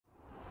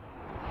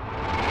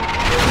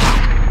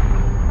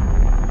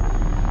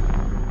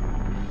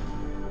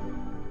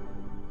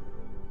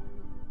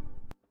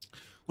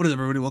What is up,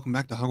 everybody? Welcome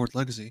back to Hogwarts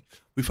Legacy.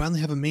 We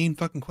finally have a main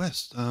fucking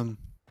quest. We're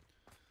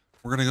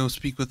gonna go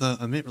speak with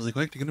a Mint really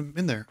quick to get him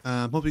in there.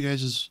 Hope you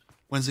guys'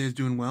 Wednesday is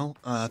doing well.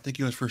 Thank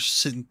you guys for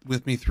sitting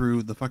with me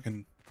through the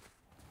fucking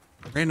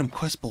random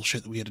quest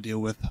bullshit that we had to deal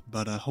with.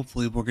 But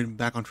hopefully we're getting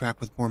back on track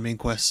with more main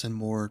quests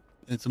and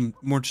some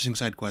more interesting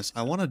side quests.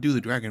 I want to do the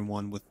dragon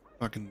one with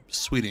fucking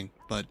Sweeting,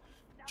 but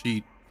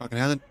she fucking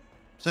hasn't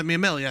sent me a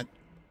mail yet.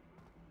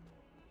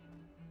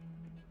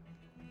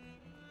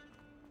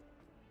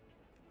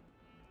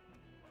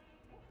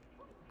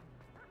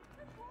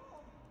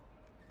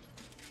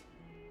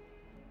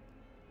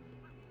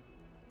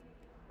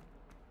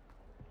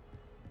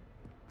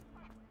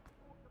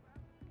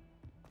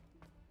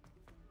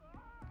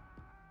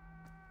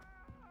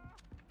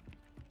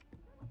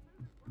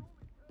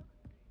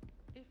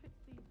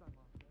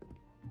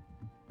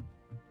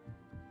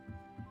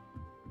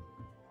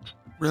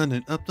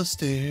 Running up the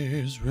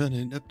stairs,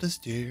 running up the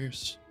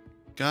stairs.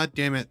 God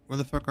damn it, where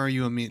the fuck are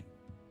you, Amit?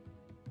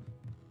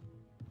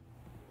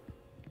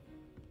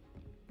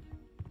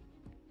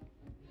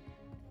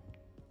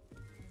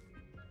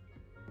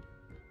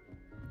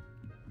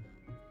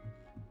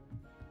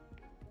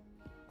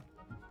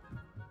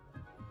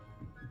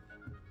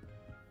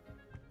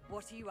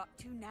 What are you up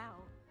to now?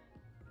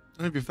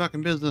 None of your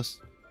fucking business.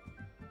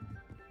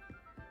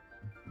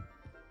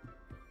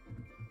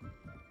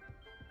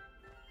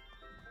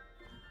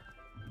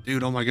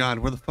 Dude, oh my god,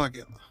 where the fuck?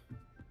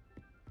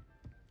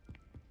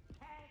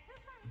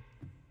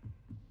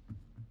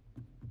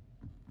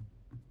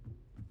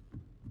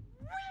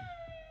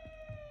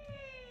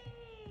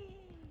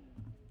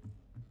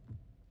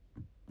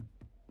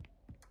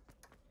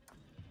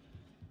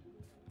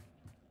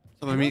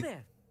 Hello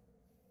there.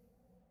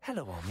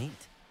 Hello, Amit.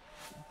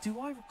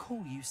 Do I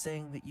recall you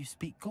saying that you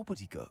speak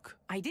Gobbledegook?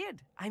 I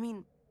did. I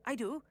mean, I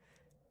do.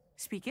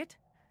 Speak it.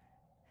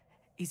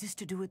 Is this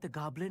to do with the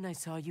goblin I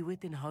saw you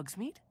with in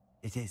Hogsmeade?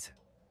 It is.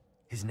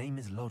 His name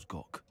is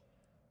Lodgok.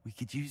 We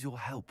could use your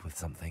help with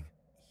something.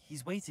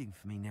 He's waiting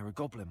for me near a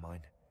goblin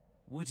mine.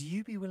 Would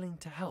you be willing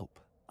to help?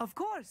 Of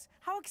course.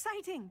 How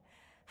exciting.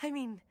 I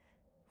mean,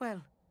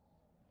 well,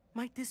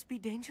 might this be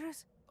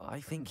dangerous? I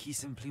think he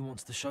simply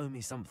wants to show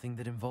me something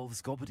that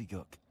involves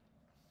Gobbledegook.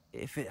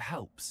 If it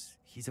helps,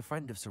 he's a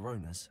friend of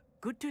Sirona's.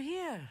 Good to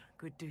hear.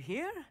 Good to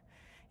hear.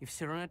 If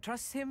Sirona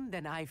trusts him,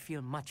 then I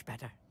feel much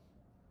better.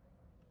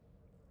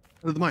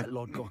 The mine.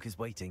 Lodgok is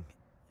waiting.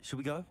 Should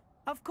we go?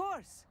 Of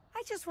course.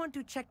 I just want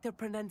to check the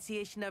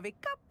pronunciation of a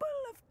couple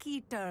of key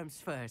terms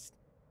first.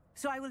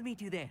 So I will meet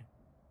you there.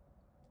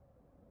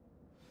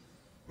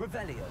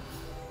 Revelio.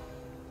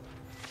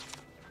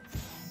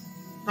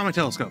 On my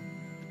telescope.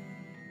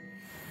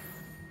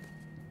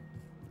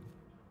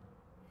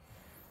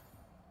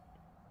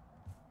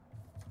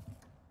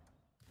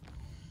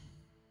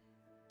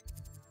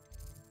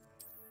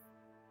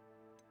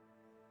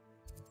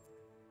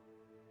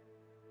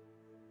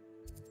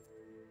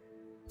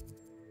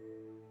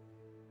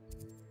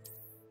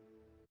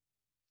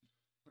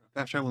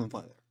 Fast travel and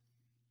fly there.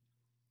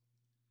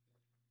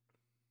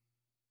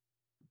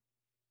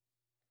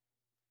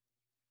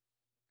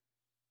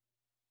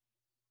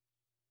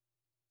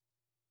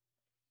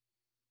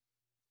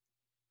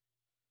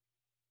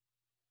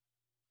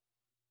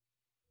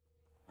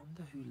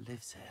 Wonder who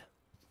lives here.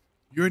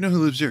 You already know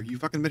who lives here. You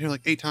fucking been here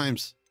like 8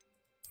 times.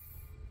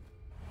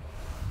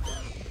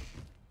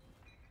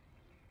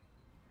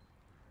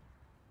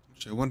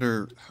 Actually, I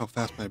wonder how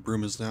fast my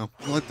broom is now.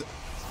 I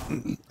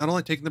don't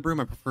like taking the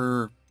broom. I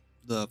prefer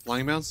the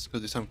flying bounce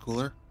because they sound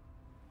cooler.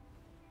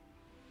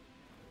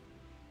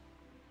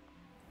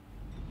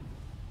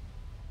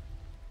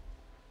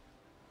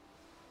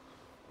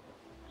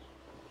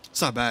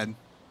 It's not bad.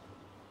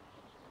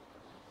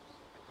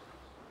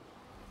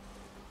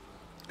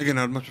 Again,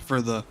 I would much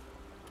prefer the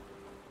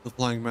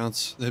flying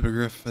bounce, the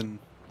hippogriff, and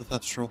the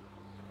thestral.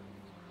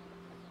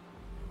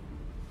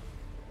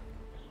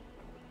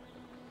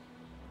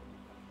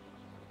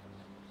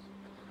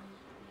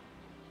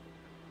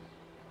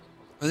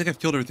 I think I've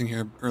killed everything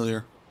here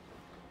earlier.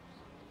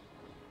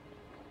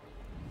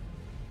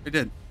 I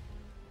did.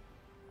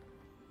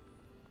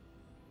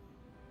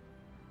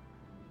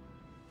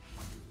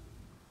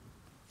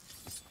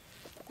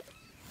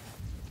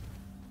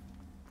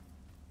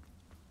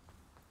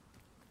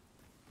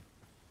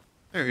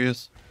 There he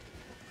is.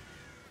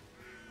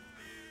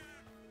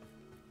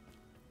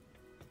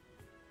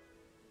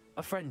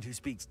 A friend who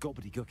speaks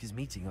Gobbledegook is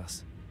meeting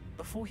us.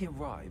 Before he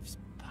arrives,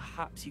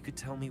 perhaps you could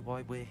tell me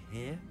why we're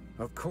here?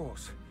 Of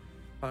course.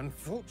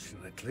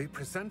 Unfortunately,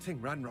 presenting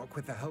Ranrock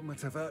with the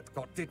Helmet of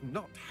Urtkot did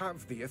not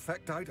have the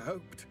effect I'd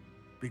hoped.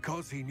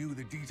 Because he knew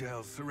the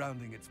details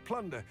surrounding its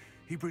plunder,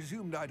 he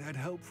presumed I'd had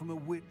help from a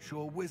witch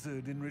or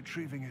wizard in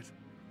retrieving it.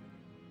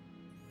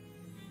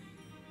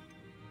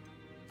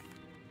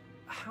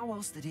 How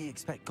else did he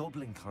expect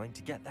Goblinkind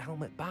to get the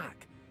helmet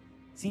back?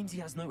 Seems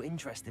he has no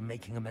interest in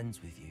making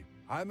amends with you.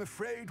 I'm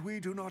afraid we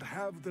do not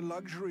have the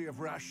luxury of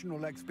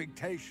rational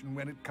expectation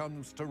when it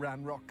comes to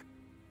Ranrock.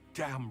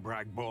 Damn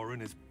Bragbor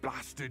and his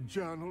blasted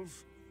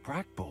journals.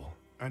 Bragbor?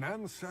 An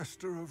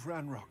ancestor of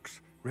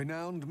Ranroks,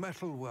 Renowned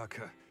metal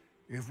worker.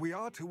 If we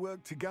are to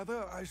work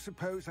together, I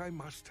suppose I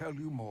must tell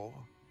you more.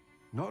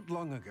 Not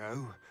long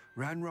ago,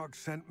 Ranroks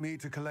sent me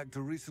to collect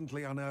a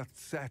recently unearthed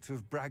set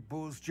of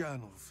Bragbor's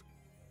journals.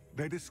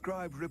 They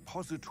described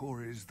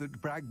repositories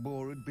that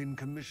Bragbor had been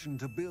commissioned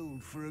to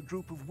build for a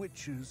group of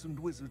witches and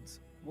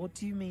wizards. What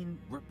do you mean,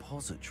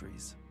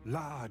 repositories?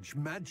 Large,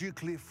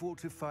 magically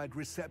fortified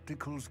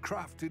receptacles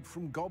crafted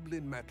from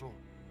goblin metal.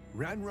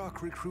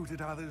 Ranrock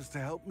recruited others to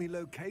help me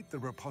locate the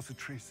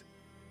repositories.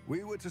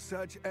 We were to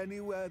search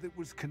anywhere that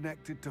was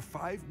connected to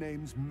 5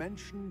 names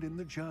mentioned in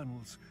the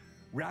journals: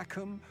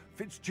 Rackham,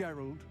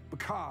 Fitzgerald,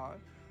 Bakar,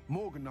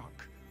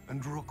 Morganach,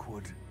 and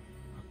Rookwood.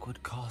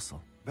 Rookwood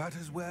Castle. That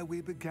is where we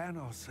began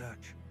our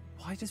search.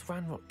 Why does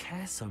Ranrock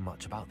care so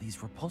much about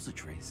these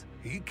repositories?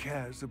 He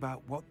cares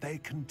about what they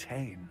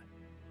contain.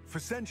 For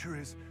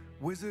centuries,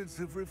 wizards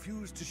have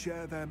refused to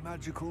share their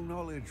magical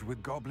knowledge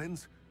with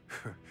goblins.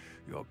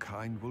 Your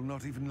kind will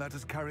not even let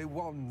us carry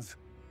wands.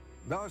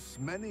 Thus,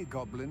 many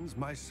goblins,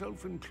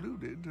 myself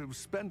included, have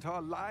spent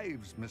our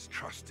lives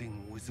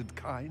mistrusting wizard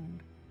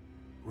kind.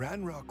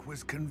 Ranrock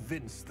was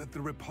convinced that the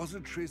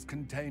repositories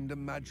contained a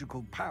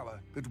magical power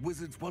that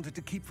wizards wanted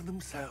to keep for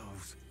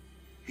themselves.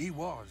 He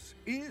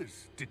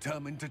is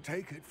determined to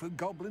take it for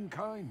goblin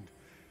kind.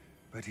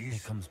 But Here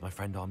comes my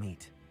friend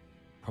Amit.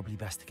 Probably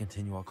best to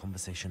continue our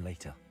conversation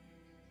later.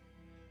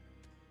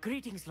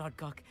 Greetings,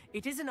 Lodgok.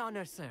 It is an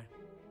honor, sir.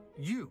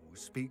 You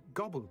speak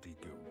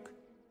Gobbledegook.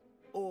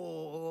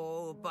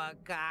 Oh,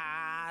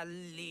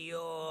 Bacalio.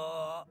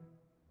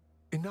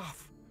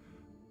 Enough.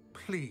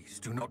 Please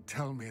do not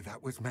tell me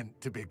that was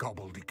meant to be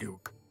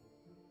Gobbledegook.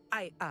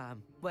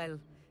 Well,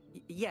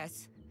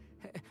 yes.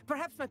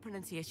 Perhaps my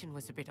pronunciation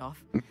was a bit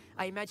off.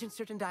 I imagine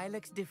certain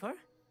dialects differ.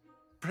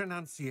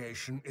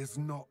 Pronunciation is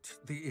not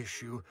the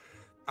issue.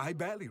 I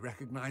barely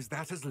recognize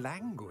that as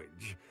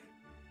language.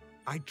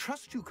 I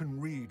trust you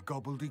can read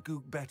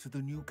Gobbledegook better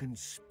than you can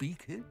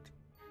speak it?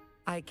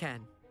 I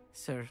can,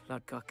 Sir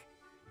Lodgok.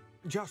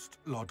 Just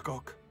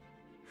Lodgok.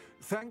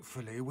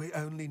 Thankfully, we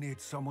only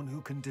need someone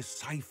who can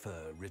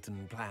decipher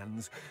written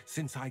plans,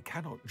 since I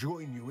cannot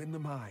join you in the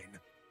mine.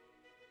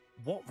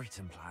 What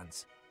written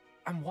plans?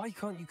 And why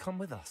can't you come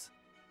with us?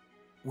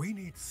 We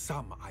need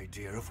some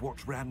idea of what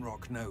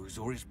Ranrock knows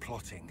or is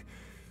plotting.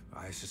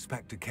 I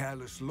suspect a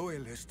careless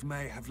loyalist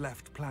may have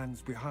left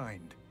plans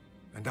behind.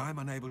 And I'm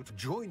unable to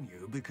join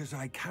you because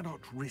I cannot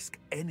risk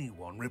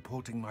anyone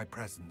reporting my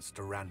presence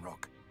to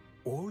Ranrock.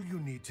 All you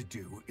need to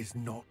do is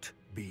not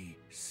be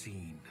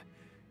seen,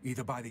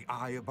 either by the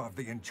eye above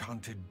the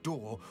enchanted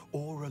door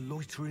or a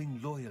loitering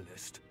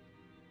loyalist.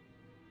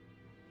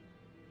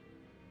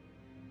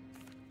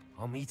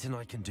 Amit and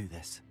I can do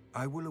this.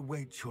 I will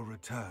await your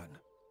return.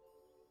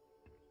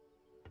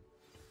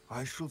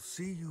 I shall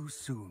see you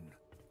soon.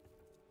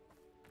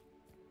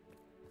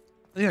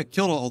 Yeah, I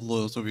killed all the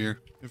loyals over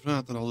here. If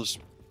not, then I'll just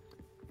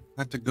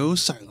have to go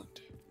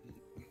silent.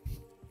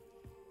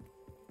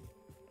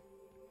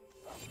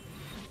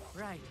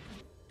 Right.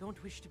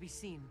 Don't wish to be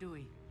seen, do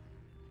we?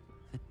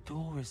 The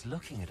door is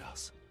looking at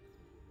us.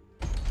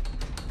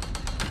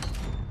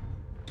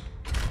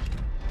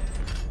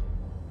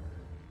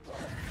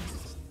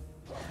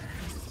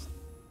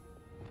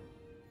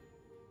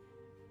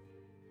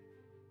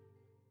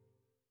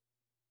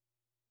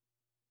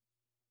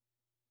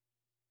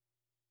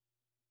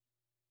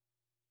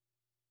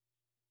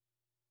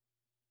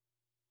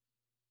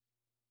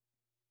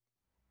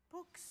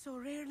 Books so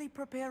rarely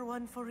prepare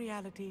one for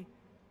reality.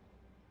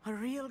 A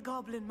real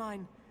goblin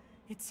mine.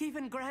 It's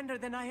even grander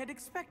than I had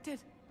expected.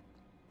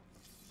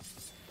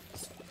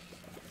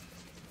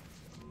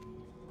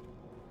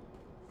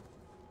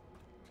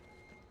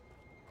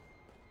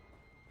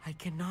 I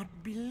cannot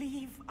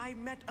believe I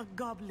met a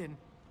goblin.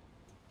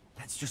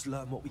 Let's just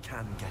learn what we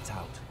can and get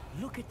out.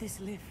 Look at this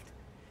lift.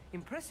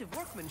 Impressive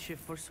workmanship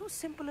for so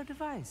simple a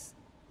device.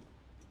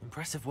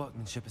 Impressive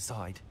workmanship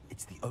aside,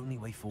 it's the only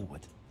way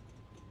forward.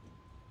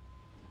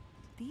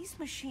 These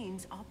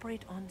machines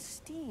operate on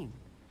steam.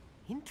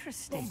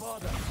 Interesting.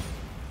 Bombarda!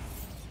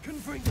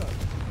 Confringo!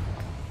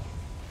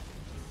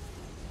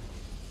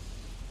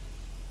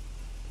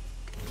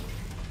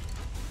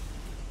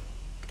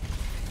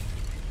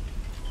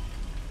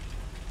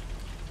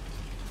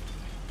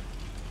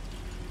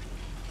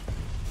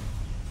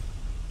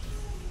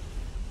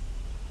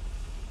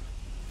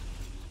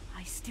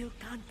 I still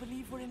can't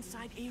believe we're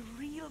inside a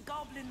real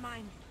goblin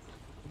mine.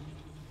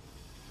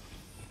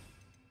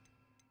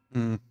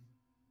 Hmm.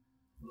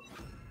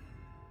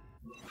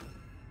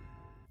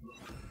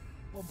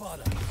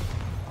 Bombarda!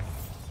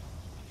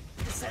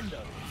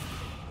 Descendo!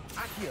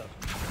 Accio!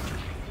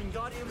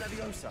 Wingardium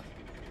Leviosa!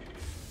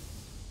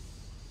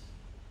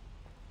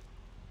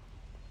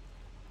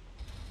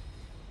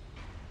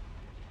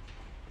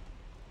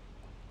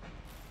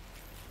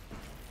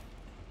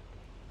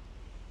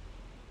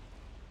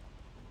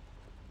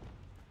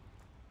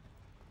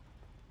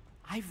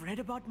 I've read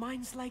about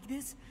mines like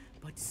this,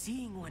 but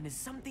seeing one is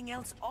something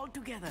else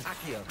altogether.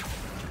 Accio!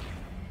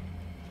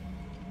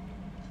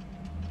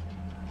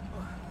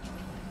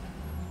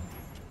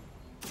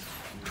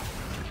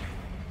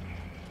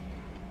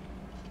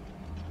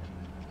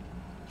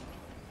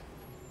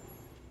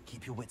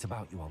 your wits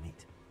about you,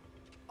 Amit.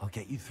 I'll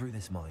get you through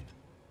this mine.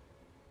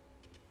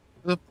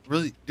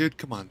 Really? Dude,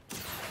 come on.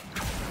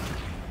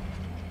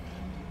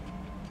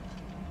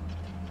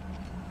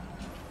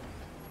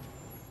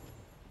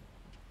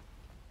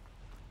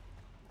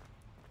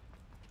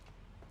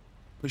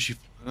 Push you.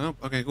 Oh,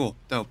 okay, cool.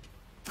 Dope.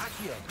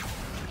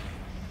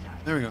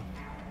 There we go.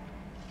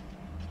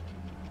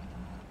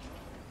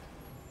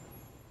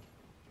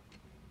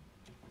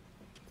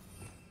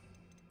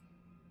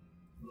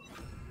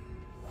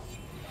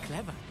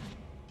 Clever.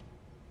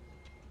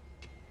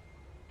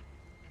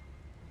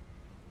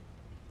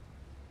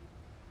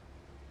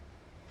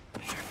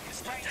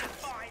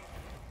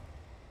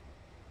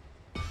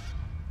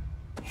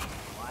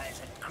 Why, it's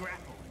a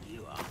grapple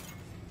you are.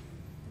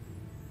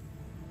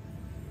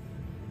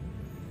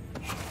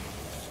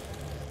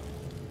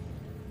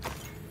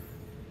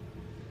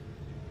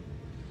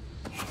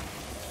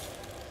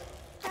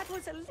 That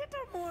was a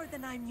little more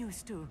than I'm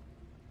used to.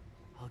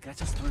 I'll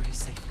get us through his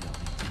safety,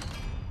 Amit.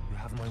 You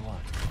have my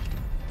word.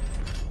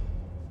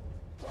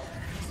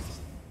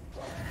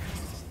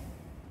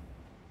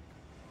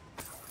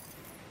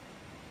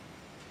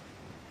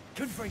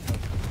 Confringo.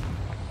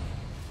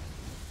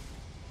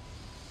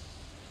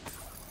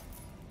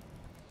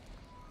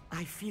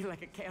 I feel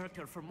like a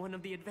character from one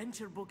of the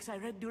adventure books I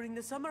read during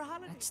the summer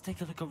holidays. Let's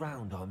take a look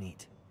around,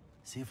 Amit.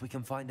 See if we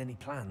can find any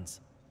plans.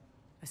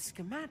 A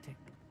schematic?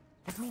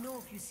 Let me know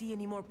if you see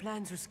any more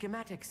plans or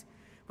schematics.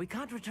 We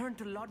can't return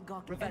to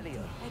Lodgok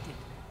empty-headed.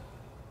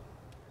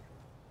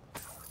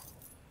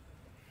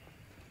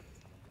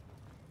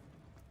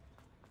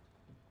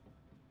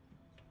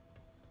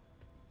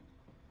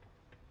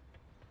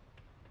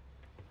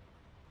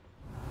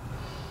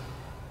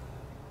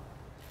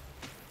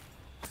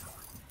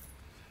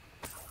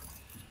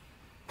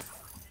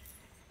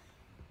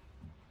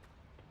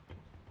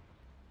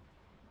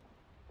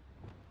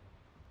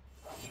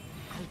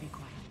 I'll be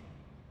quiet.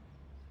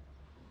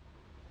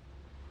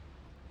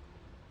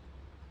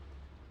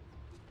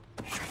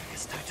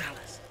 It's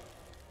Totalis.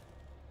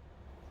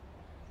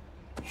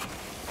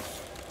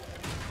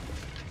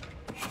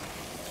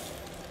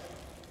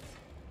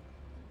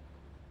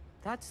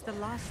 That's the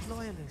last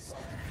loyalist.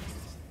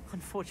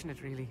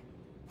 Unfortunate, really.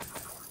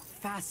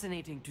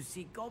 Fascinating to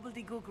see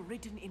Gobbledegook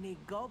written in a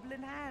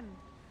goblin hand.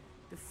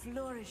 The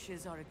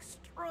flourishes are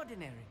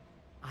extraordinary.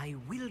 I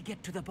will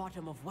get to the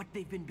bottom of what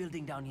they've been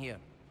building down here.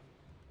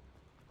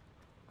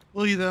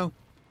 Will you, though?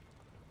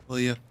 Will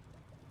you?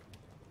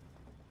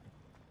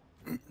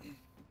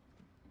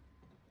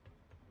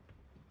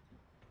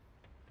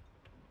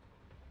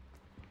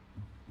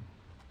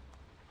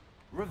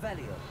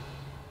 Revelio.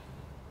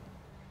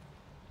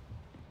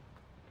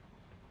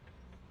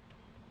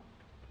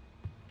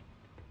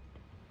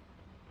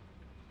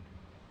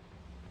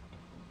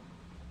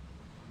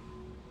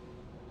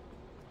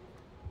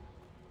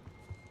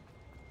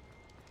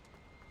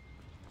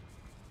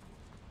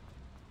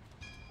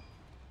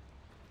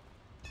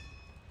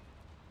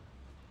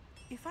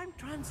 If I'm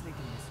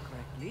translating this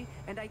correctly,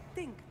 and I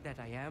think that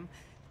I am,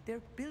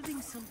 they're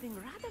building something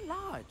rather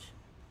large.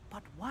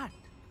 But what?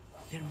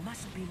 There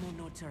must be more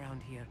notes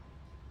around here.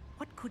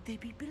 What could they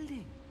be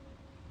building?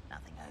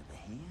 Nothing over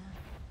here.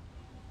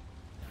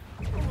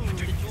 Oh,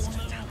 the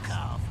Dormo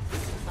calf.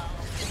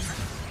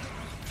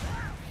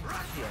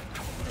 Ratio.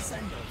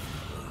 Descendo.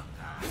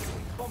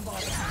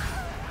 Bombard.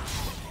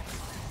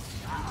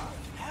 How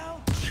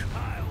childish.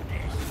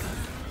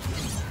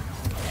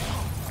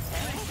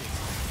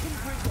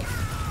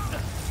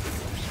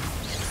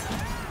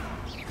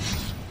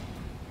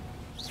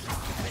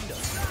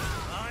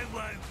 I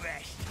won't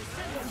rest.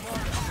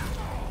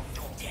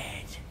 You're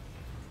dead.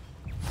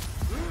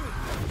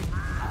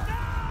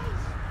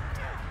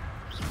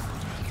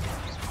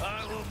 I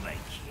will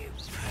make you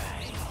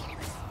pay.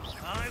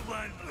 I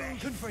won't rest.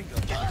 Confringo.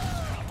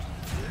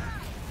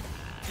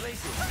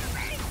 Place it.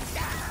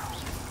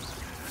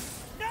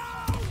 No!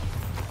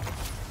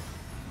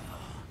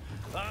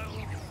 I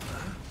will...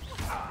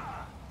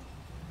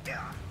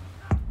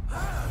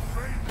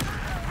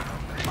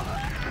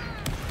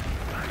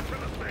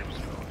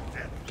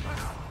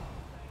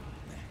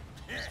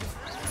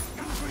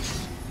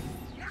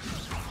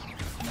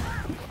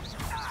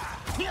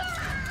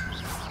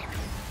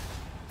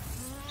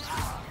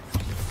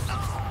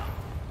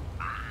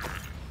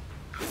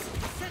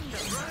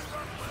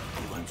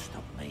 You won't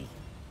stop me.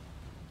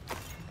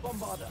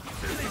 Bombarder.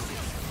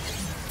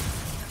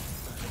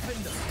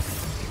 Defender.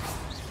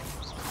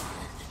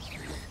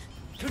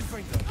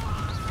 Confringo.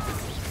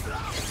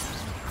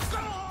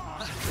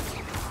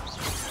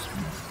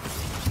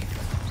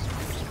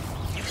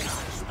 You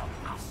can't stop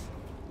us.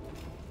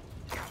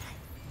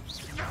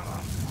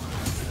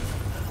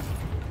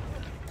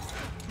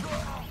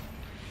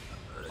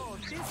 Oh,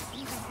 this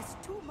heating is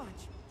too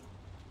much.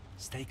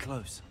 Stay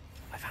close.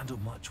 I've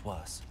handled much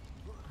worse.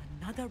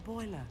 Another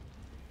boiler.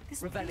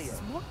 This place Revelio.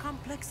 is more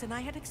complex than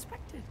I had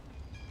expected.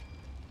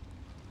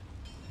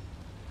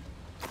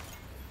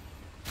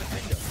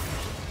 Defender.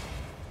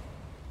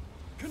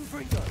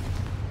 Confringo.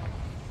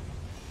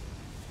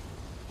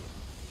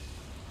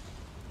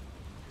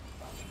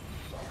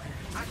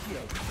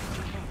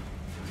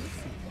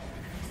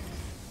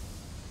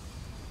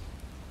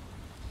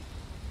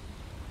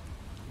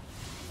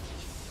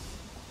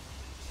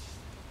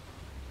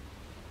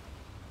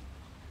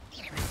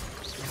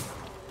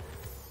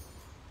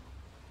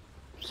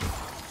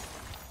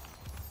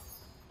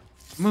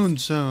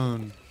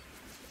 Moonstone.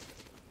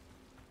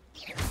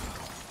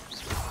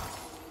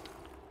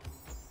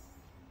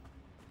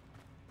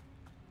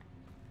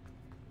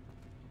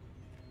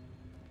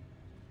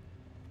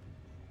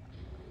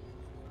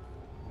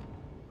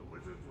 The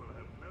wizards will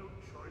have no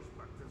choice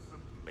but to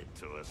submit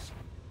to us.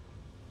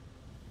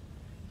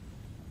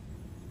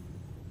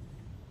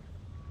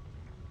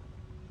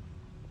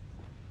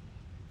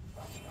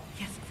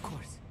 Yes, of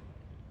course.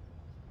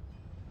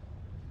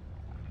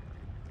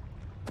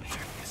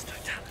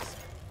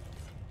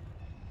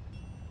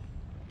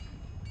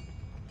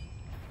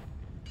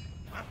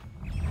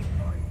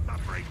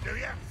 Suffering, do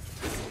ya?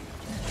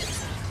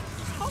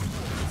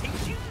 Hogwarts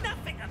teach you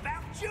nothing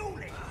about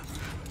dueling.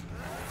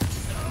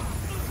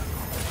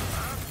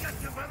 I'll get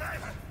you for that.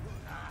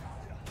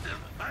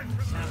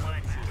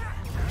 Someone.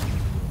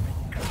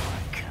 Come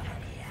on, come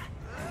here.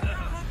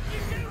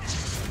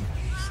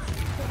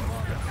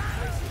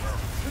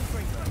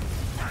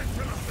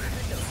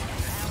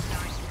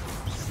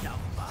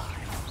 Stop by.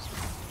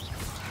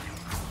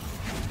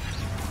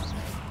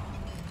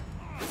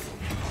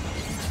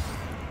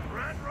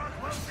 Ranroks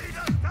will need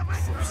us to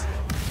make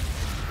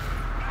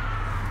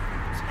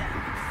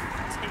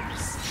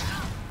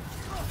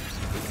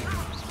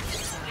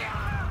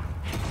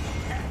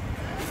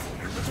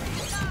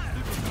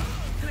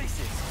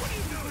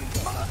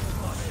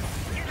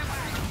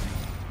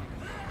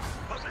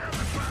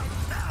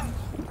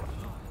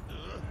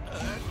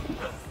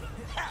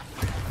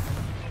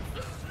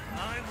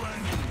I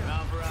won't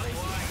cover up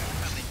why you're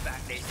coming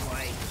back this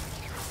way.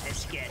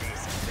 Let's get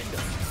this.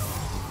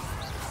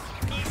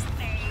 It's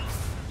me.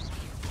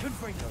 You're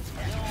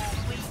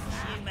weak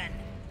human.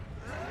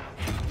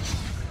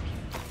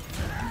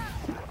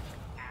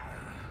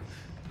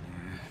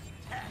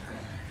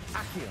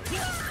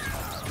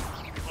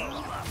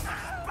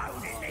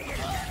 Bone in the ear.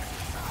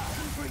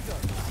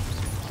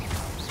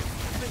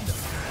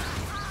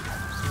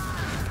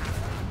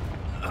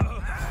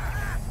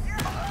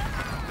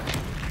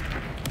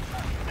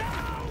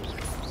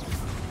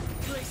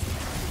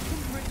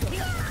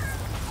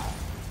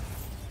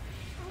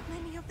 How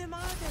many of them are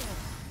there?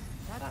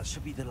 That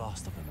should be the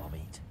last of them I'll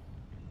meet.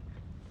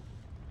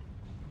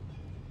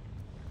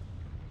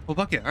 Well,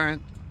 fuck it. All right.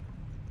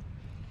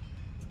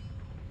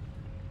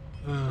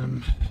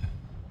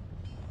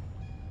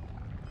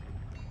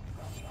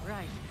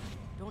 Right.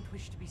 Don't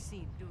wish to be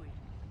seen, do we?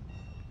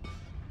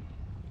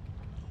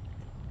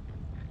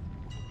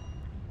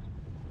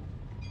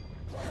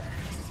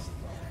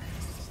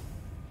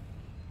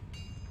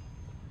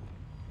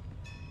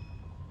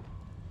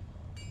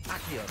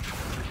 Accio.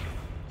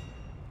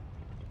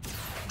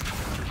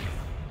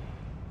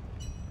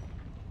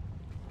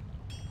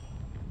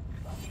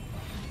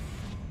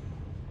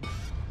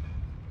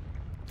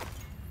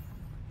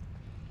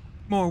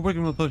 More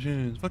Wicked Will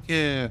potions. Fuck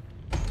yeah.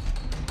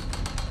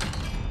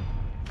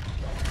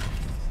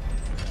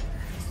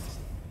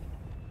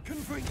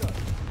 Confringo.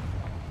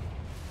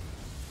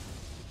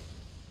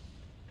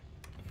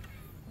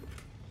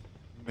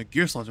 My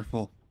gear slots are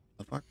full.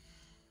 The fuck?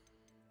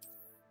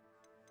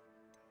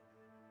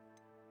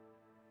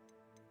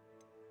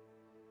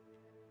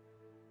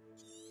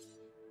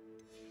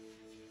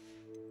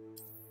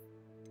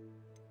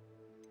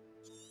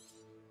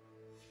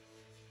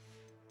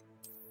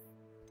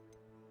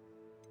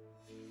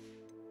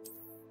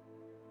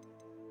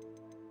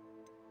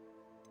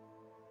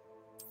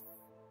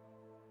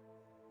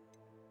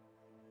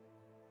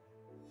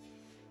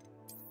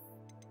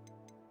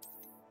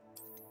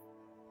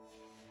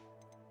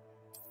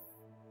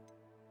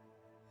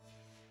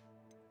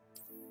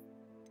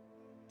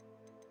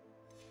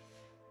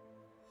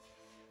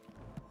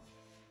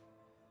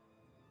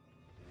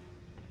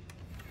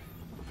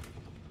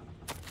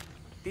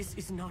 This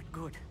is not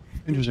good.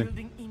 Interesting. They're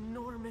building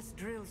enormous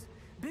drills,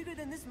 bigger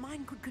than this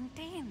mine could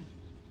contain.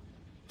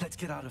 Let's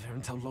get out of here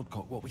and tell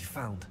Lodgok what we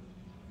found.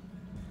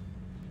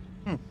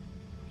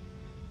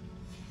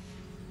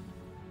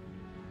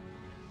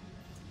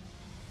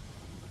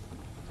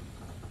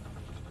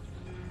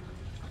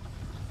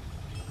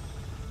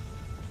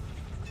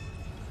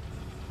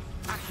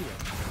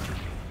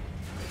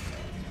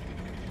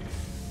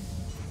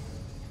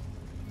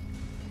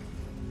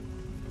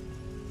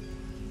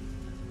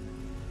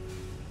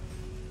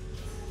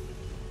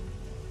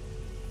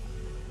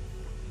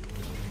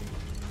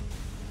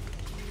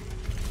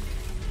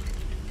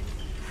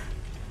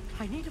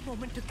 I need a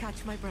moment to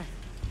catch my breath.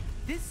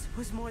 This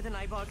was more than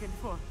I bargained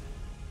for.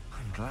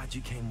 I'm glad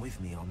you came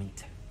with me,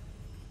 Amit.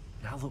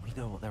 Now that we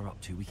know what they're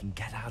up to, we can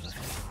get out of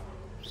here.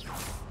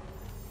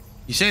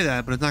 You say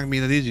that, but it's not gonna be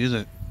that easy, is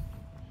it?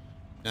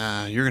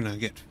 You're gonna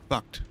get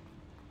fucked.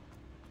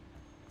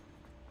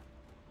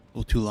 A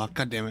little too locked.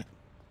 God damn it.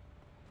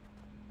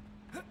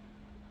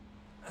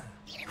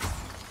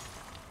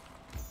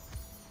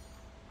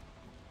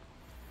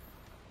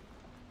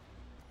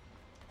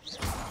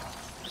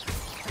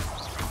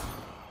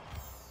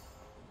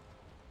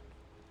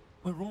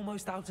 We're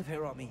almost out of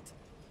here, Amit.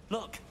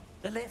 Look,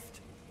 the lift.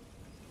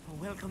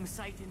 A welcome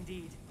sight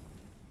indeed.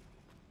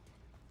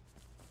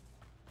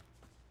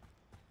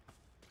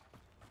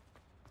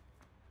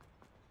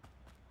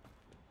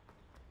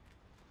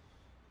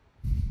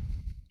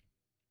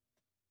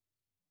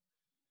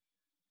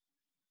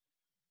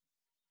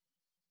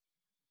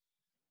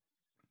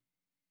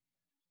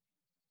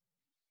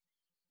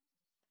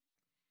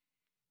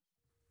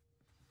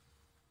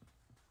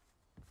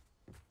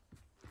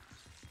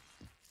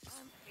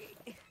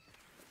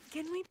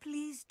 Can we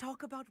please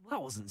talk about what...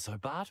 That wasn't so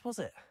bad, was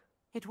it?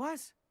 It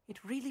was. It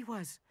really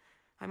was.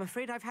 I'm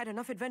afraid I've had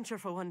enough adventure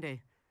for one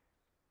day.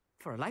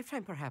 For a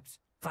lifetime, perhaps.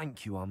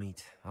 Thank you,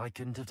 Amit. I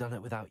couldn't have done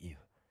it without you.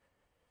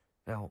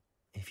 Now,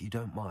 if you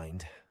don't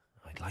mind,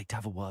 I'd like to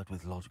have a word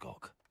with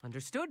Lodgok.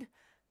 Understood?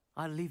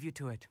 I'll leave you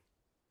to it.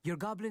 Your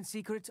goblin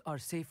secrets are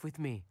safe with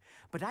me,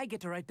 but I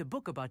get to write the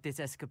book about this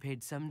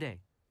escapade someday.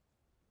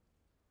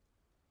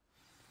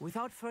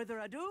 Without further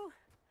ado,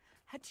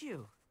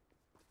 adieu.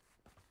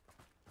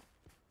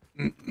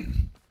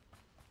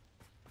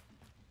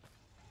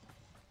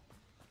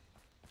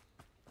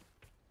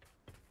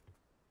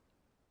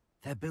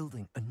 They're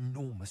building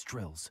enormous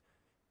drills.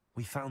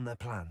 We found their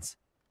plans.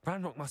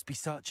 Ranrock must be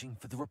searching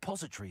for the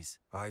repositories.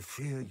 I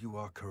fear you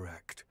are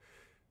correct.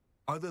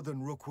 Other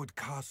than Rookwood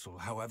Castle,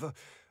 however,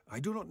 I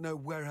do not know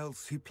where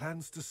else he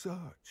plans to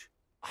search.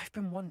 I've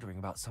been wondering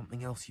about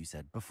something else you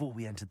said before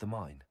we entered the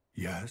mine.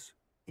 Yes?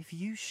 If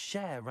you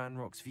share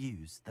Ranrock's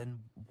views, then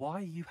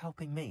why are you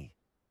helping me?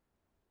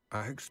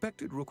 I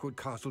expected Rookwood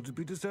Castle to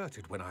be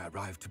deserted when I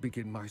arrived to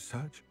begin my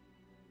search.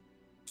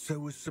 So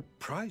was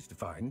surprised to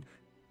find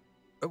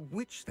a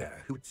witch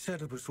there who had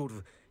set up a sort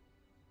of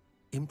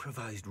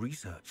improvised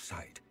research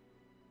site.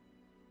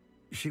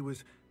 She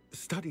was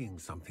studying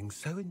something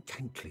so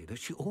intently that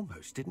she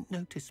almost didn't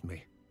notice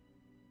me.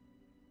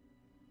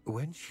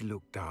 When she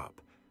looked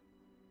up,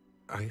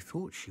 I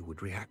thought she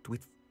would react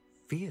with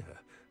fear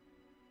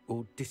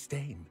or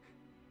disdain.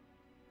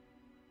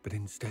 But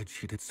instead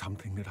she did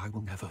something that I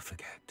will never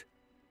forget.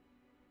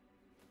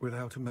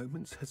 Without a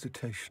moment's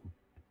hesitation,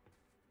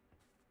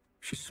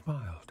 she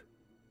smiled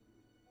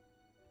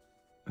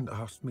and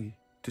asked me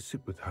to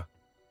sit with her.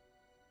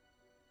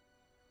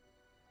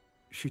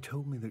 She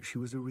told me that she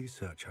was a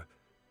researcher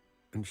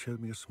and showed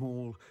me a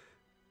small,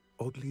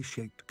 oddly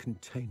shaped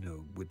container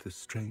with a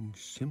strange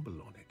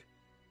symbol on it.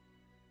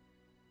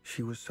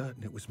 She was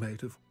certain it was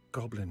made of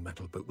goblin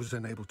metal, but was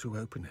unable to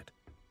open it.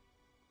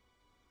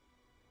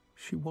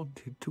 She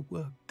wanted to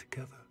work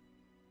together.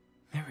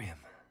 Miriam.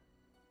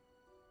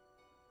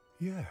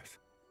 Yes.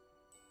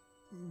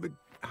 But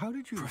how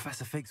did you...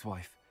 Professor Fig's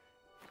wife.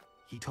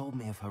 He told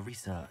me of her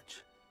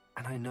research,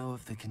 and I know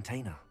of the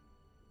container.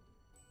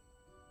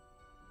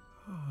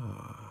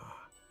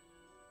 Ah.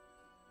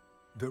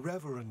 The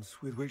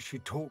reverence with which she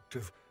talked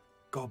of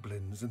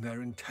goblins and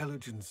their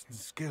intelligence and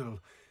skill,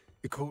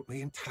 it caught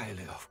me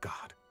entirely off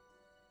guard.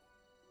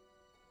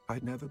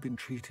 I'd never been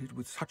treated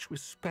with such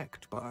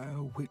respect by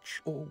a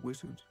witch or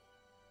wizard.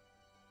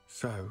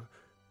 So,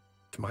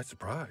 to my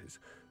surprise,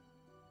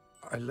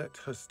 I let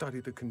her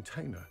study the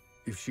container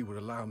if she would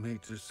allow me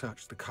to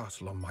search the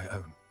castle on my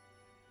own.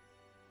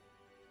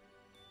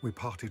 We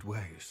parted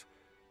ways,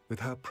 with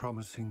her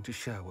promising to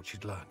share what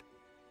she'd learned.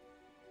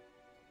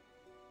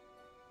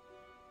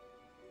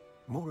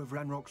 More of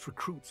Ranrock's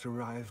recruits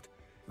arrived,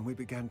 and we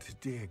began to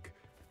dig,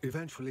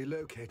 eventually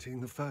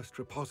locating the first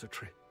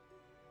repository.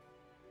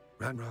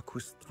 Ranrock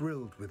was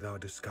thrilled with our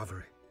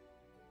discovery,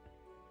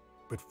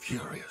 but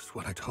furious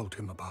when I told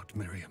him about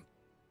Miriam.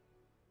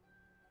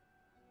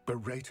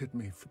 Berated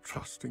me for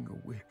trusting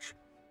a witch,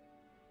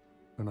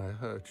 and I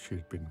heard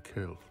she'd been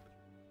killed.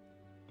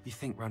 You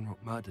think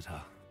Ranrock murdered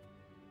her?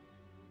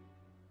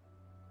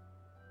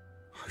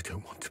 I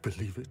don't want to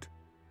believe it,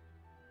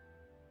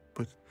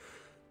 but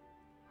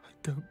I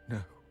don't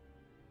know.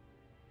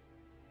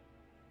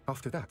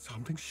 After that,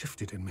 something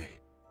shifted in me.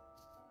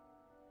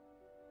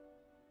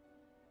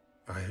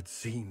 I had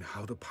seen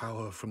how the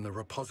power from the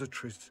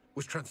repositories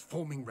was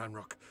transforming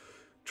Ranrock,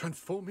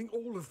 transforming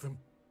all of them.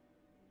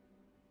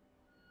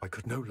 I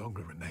could no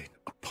longer remain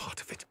a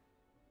part of it.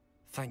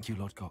 Thank you,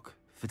 Lodgok,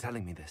 for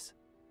telling me this.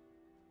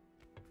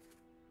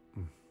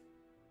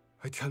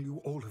 I tell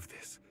you all of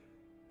this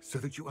so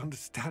that you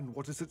understand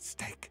what is at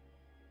stake.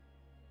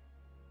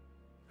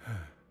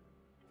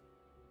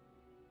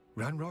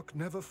 Ranrock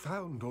never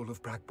found all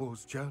of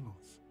Bragbor's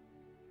journals,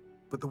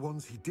 but the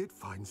ones he did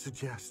find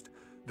suggest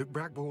that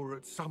Bragbor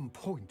at some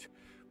point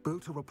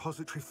built a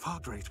repository far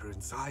greater in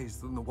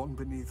size than the one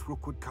beneath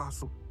Rookwood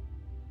Castle.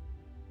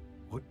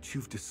 What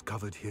you've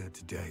discovered here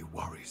today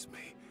worries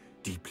me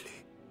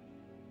deeply.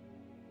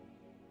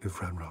 If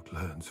Ranrock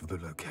learns of the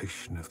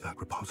location of that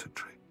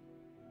repository,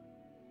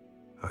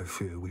 I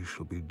fear we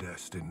shall be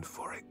destined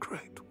for a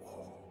great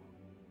war.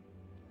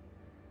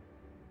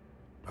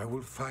 I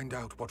will find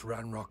out what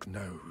Ranrock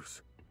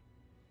knows.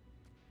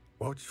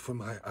 Watch for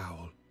my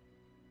owl.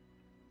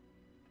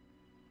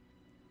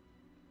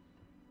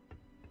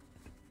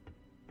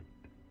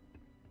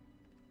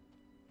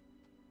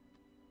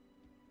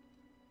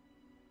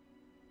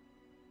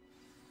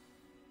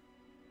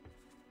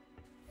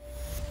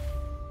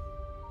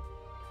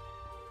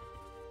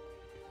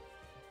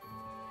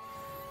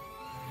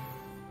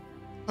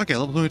 Okay,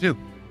 level 22.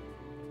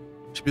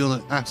 Should be able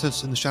to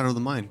access in the Shadow of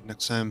the Mind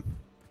next time.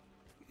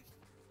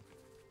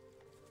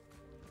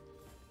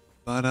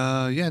 But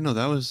yeah, no,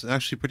 that was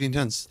actually pretty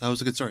intense. That was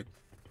a good story.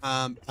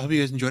 I hope you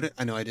guys enjoyed it.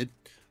 I know I did.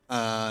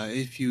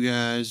 If you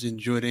guys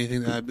enjoyed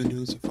anything that I've been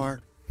doing so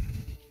far.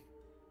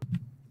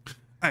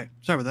 Alright,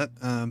 sorry about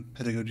that.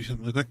 Had to go do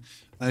something really quick.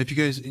 If you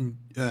guys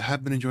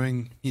have been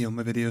enjoying,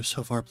 my videos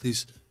so far,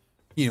 please,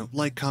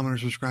 like, comment, or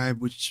subscribe,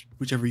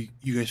 whichever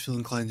you guys feel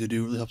inclined to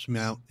do. It really helps me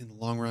out in the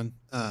long run.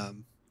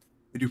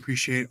 I do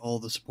appreciate all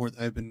the support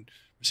that I've been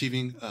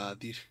receiving.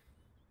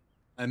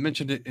 I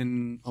mentioned it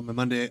on my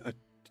Monday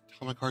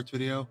Atomic Hearts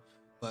video,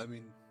 but I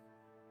mean,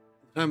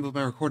 at the time of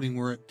my recording,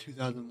 we're at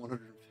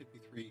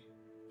 2,153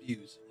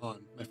 views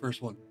on my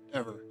first one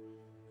ever,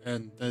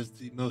 and that is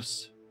the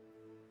most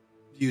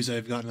views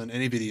I've gotten on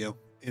any video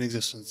in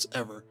existence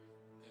ever.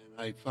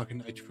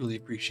 And I truly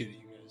appreciate it,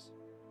 you guys.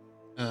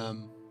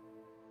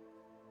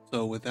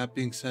 So with that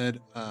being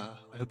said, I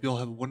hope you all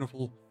have a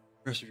wonderful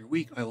rest of your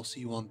week. I will see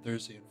you on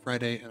Thursday and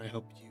Friday, and I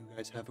hope you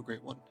guys have a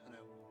great one. And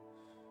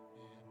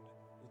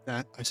with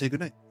that, I say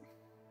goodnight.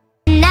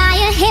 Now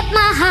you hit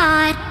my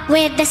heart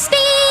with the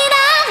speed